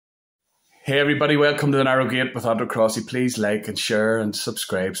Hey everybody, welcome to the Narrow Gate with Andrew Crossy. Please like and share and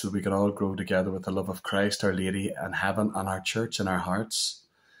subscribe so that we can all grow together with the love of Christ, Our Lady, and heaven, and our church and our hearts.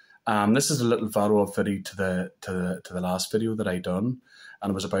 This is a little follow-up video to the last video that I done,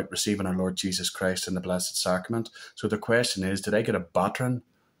 and it was about receiving our Lord Jesus Christ in the Blessed Sacrament. So the question is, did I get a battering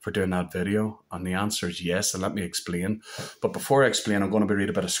for doing that video? And the answer is yes, and let me explain. But before I explain, I'm going to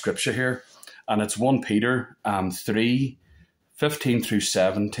read a bit of scripture here, and it's 1 Peter 3, 15 through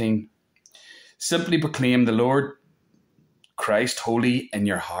 17. Simply proclaim the Lord Christ holy in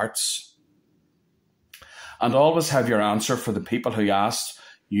your hearts, and always have your answer for the people who ask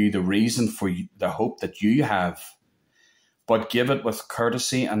you the reason for the hope that you have, but give it with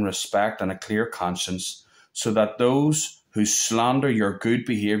courtesy and respect and a clear conscience, so that those who slander your good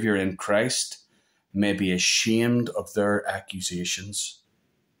behaviour in Christ may be ashamed of their accusations.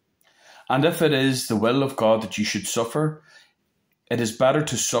 And if it is the will of God that you should suffer, it is better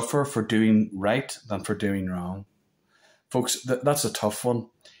to suffer for doing right than for doing wrong. Folks, that's a tough one.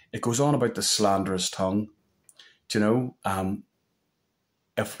 It goes on about the slanderous tongue. Do you know,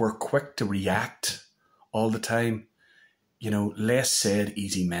 if we're quick to react all the time, less said,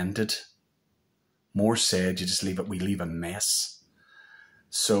 easy mended. More said, we leave a mess.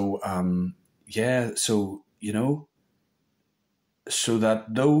 So, so that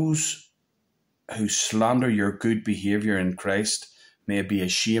those who slander your good behaviour in Christ may be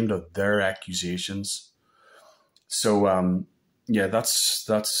ashamed of their accusations. So,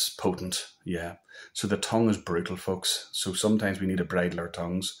 that's potent. Yeah. So the tongue is brutal, folks. So sometimes we need to bridle our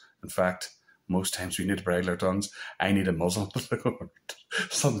tongues. In fact, most times we need to bridle our tongues. I need a muzzle.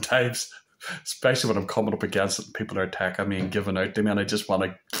 Sometimes, especially when I'm coming up against it and people are attacking me and giving out to me and I just want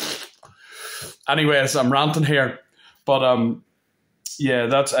to... Anyways, I'm ranting here. But,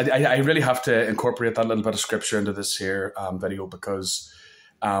 I really have to incorporate that little bit of scripture into this here video because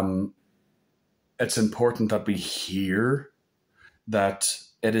it's important that we hear that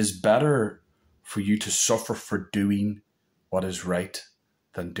it is better for you to suffer for doing what is right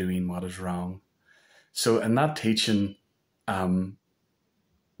than doing what is wrong. So in that teaching,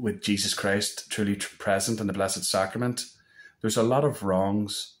 with Jesus Christ truly present in the Blessed Sacrament, there's a lot of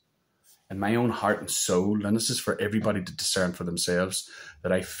wrongs in my own heart and soul, and this is for everybody to discern for themselves,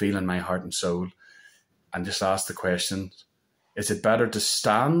 that I feel in my heart and soul, and just ask the question, is it better to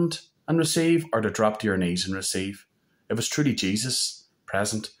stand and receive or to drop to your knees and receive? If it's truly Jesus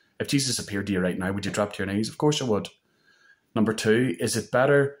present, if Jesus appeared to you right now, would you drop to your knees? Of course you would. Number 2, is it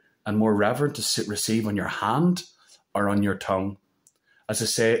better and more reverent to receive on your hand or on your tongue? As I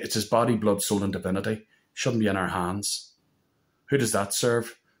say, it's his body, blood, soul and divinity. Shouldn't be in our hands. Who does that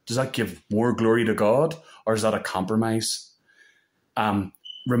serve? Does that give more glory to God, or is that a compromise?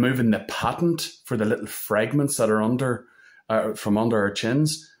 Removing the patent for the little fragments that are from under our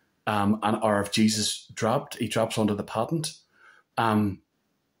chins, or if Jesus dropped, he drops onto the patent. The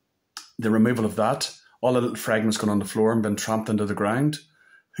removal of that, all the little fragments going on the floor and been tramped into the ground.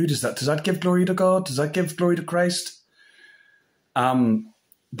 Who does that? Does that give glory to God? Does that give glory to Christ? Then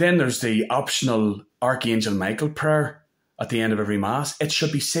there's the optional Archangel Michael prayer at the end of every Mass. It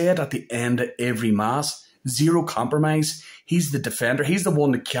should be said at the end of every Mass. Zero compromise. He's the defender. He's the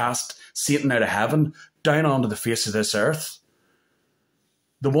one that cast Satan out of heaven down onto the face of this earth.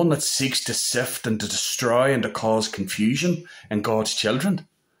 The one that seeks to sift and to destroy and to cause confusion in God's children.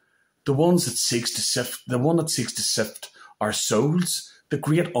 The one that seeks to sift our souls. The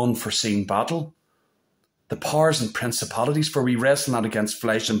great unforeseen battle. The powers and principalities, for we wrestle not against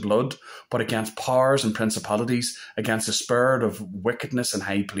flesh and blood, but against powers and principalities, against the spirit of wickedness in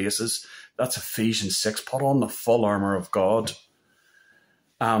high places. That's Ephesians 6. Put on the full armour of God.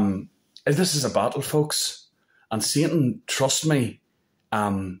 This is a battle, folks. And Satan, trust me,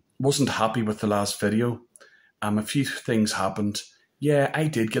 wasn't happy with the last video. A few things happened. Yeah, I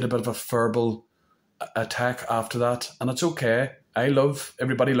did get a bit of a verbal attack after that, and it's okay. I love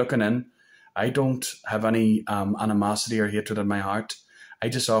everybody looking in. I don't have any animosity or hatred in my heart. I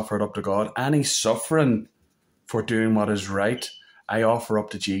just offer it up to God. Any suffering for doing what is right, I offer up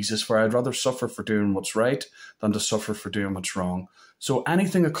to Jesus, for I'd rather suffer for doing what's right than to suffer for doing what's wrong. So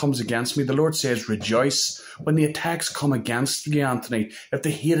anything that comes against me, the Lord says, rejoice. When the attacks come against you, Anthony, if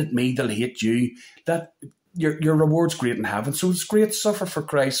they hated me, they'll hate you. That your reward's great in heaven. So it's great to suffer for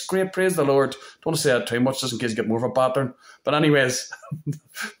Christ. Great, praise the Lord. Don't want to say that too much, just in case you get more of a pattern. But anyways...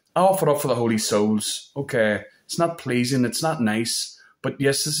 I offer up for the holy souls. Okay, it's not pleasing, it's not nice, but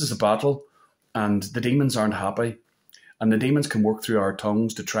yes, this is a battle, and the demons aren't happy, and the demons can work through our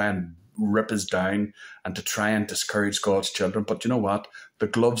tongues to try and rip us down and to try and discourage God's children. But you know what? The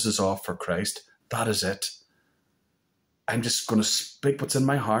gloves is off for Christ. That is it. I'm just going to speak what's in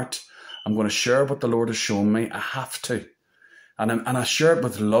my heart. I'm going to share what the Lord has shown me. I have to. And I share it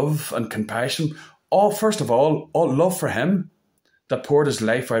with love and compassion. First of all love for him that poured his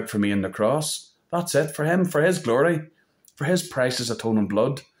life out for me on the cross. That's it, for him, for his glory, for his priceless atoning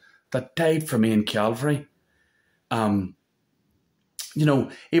blood that died for me in Calvary. Even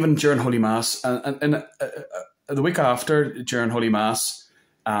during Holy Mass, and the week after, during Holy Mass,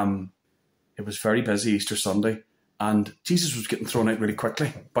 it was very busy Easter Sunday, and Jesus was getting thrown out really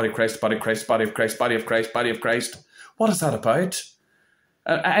quickly. Body of Christ, body of Christ, body of Christ, body of Christ, body of Christ. What is that about?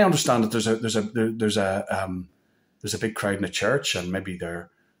 I understand that there's a big crowd in the church, and maybe they're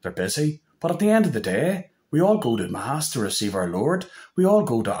busy. But at the end of the day, we all go to Mass to receive our Lord. We all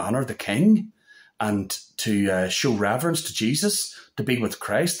go to honour the King and to show reverence to Jesus, to be with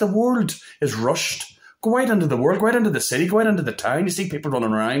Christ. The world is rushed. Go out into the world, go out into the city, go out into the town. You see people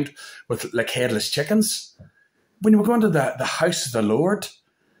running around with like headless chickens. When we go into the house of the Lord,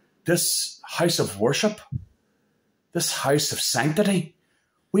 this house of worship, this house of sanctity,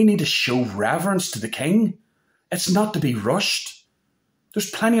 we need to show reverence to the King. It's not to be rushed. There's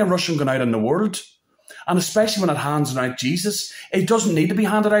plenty of rushing going out in the world. And especially when it hands out Jesus, it doesn't need to be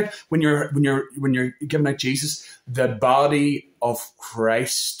handed out when you're giving out Jesus, the body of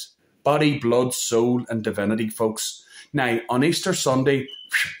Christ. Body, blood, soul, and divinity, folks. Now, on Easter Sunday,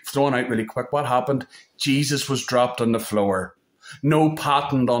 thrown out really quick, what happened? Jesus was dropped on the floor. No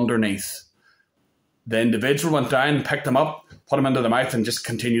patent underneath. The individual went down, picked him up, put him into the mouth, and just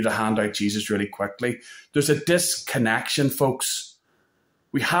continued to hand out Jesus really quickly. There's a disconnection, folks.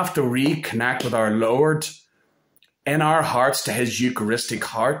 We have to reconnect with our Lord in our hearts to his Eucharistic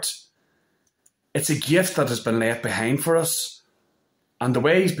heart. It's a gift that has been left behind for us. And the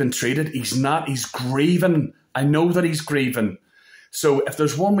way he's been treated, he's grieving. I know that he's grieving. So if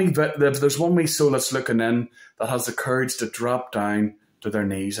there's one wee soul that's looking in that has the courage to drop down to their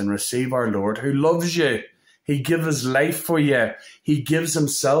knees and receive our Lord, who loves you, he gives his life for you. He gives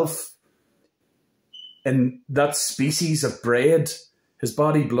himself in that species of bread, his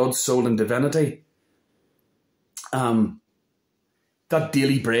body, blood, soul, and divinity. That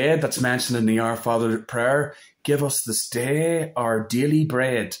daily bread that's mentioned in the Our Father prayer, give us this day our daily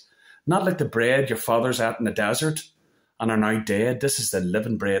bread. Not like the bread your fathers ate in the desert and are now dead. This is the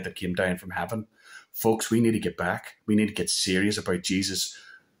living bread that came down from heaven. Folks, we need to get back. We need to get serious about Jesus'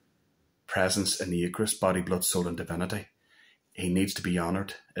 presence in the Eucharist, body, blood, soul, and divinity. He needs to be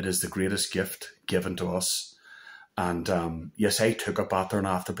honoured. It is the greatest gift given to us. And yes, I took up after and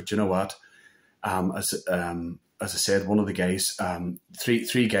after, but you know what? As I said, one of the guys,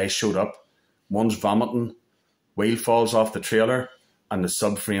 three guys showed up. One's vomiting, wheel falls off the trailer, and the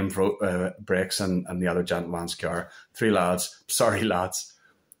subframe breaks in the other gentleman's car. 3 lads, sorry lads,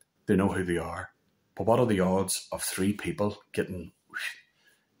 they know who they are. But what are the odds of 3 people getting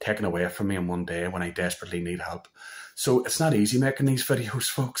taken away from me in one day when I desperately need help? So it's not easy making these videos,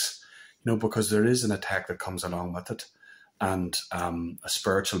 folks, because there is an attack that comes along with it, and a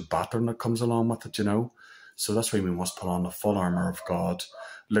spiritual battering that comes along with it, So that's why we must put on the full armour of God.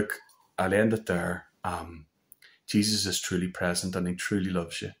 Look, I'll end it there. Jesus is truly present and he truly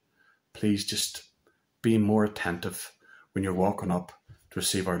loves you. Please just be more attentive when you're walking up to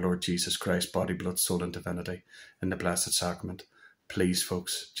receive our Lord Jesus Christ, body, blood, soul, and divinity in the Blessed Sacrament. Please,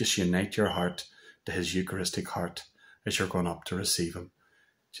 folks, just unite your heart to his Eucharistic heart as you're going up to receive him.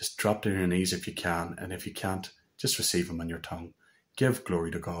 Just drop down your knees if you can, and if you can't, just receive him on your tongue. Give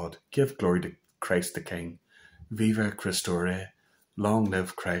glory to God. Give glory to Christ the King. Viva Christore. Long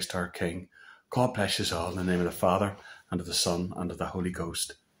live Christ our King. God bless you all in the name of the Father, and of the Son, and of the Holy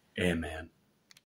Ghost. Amen.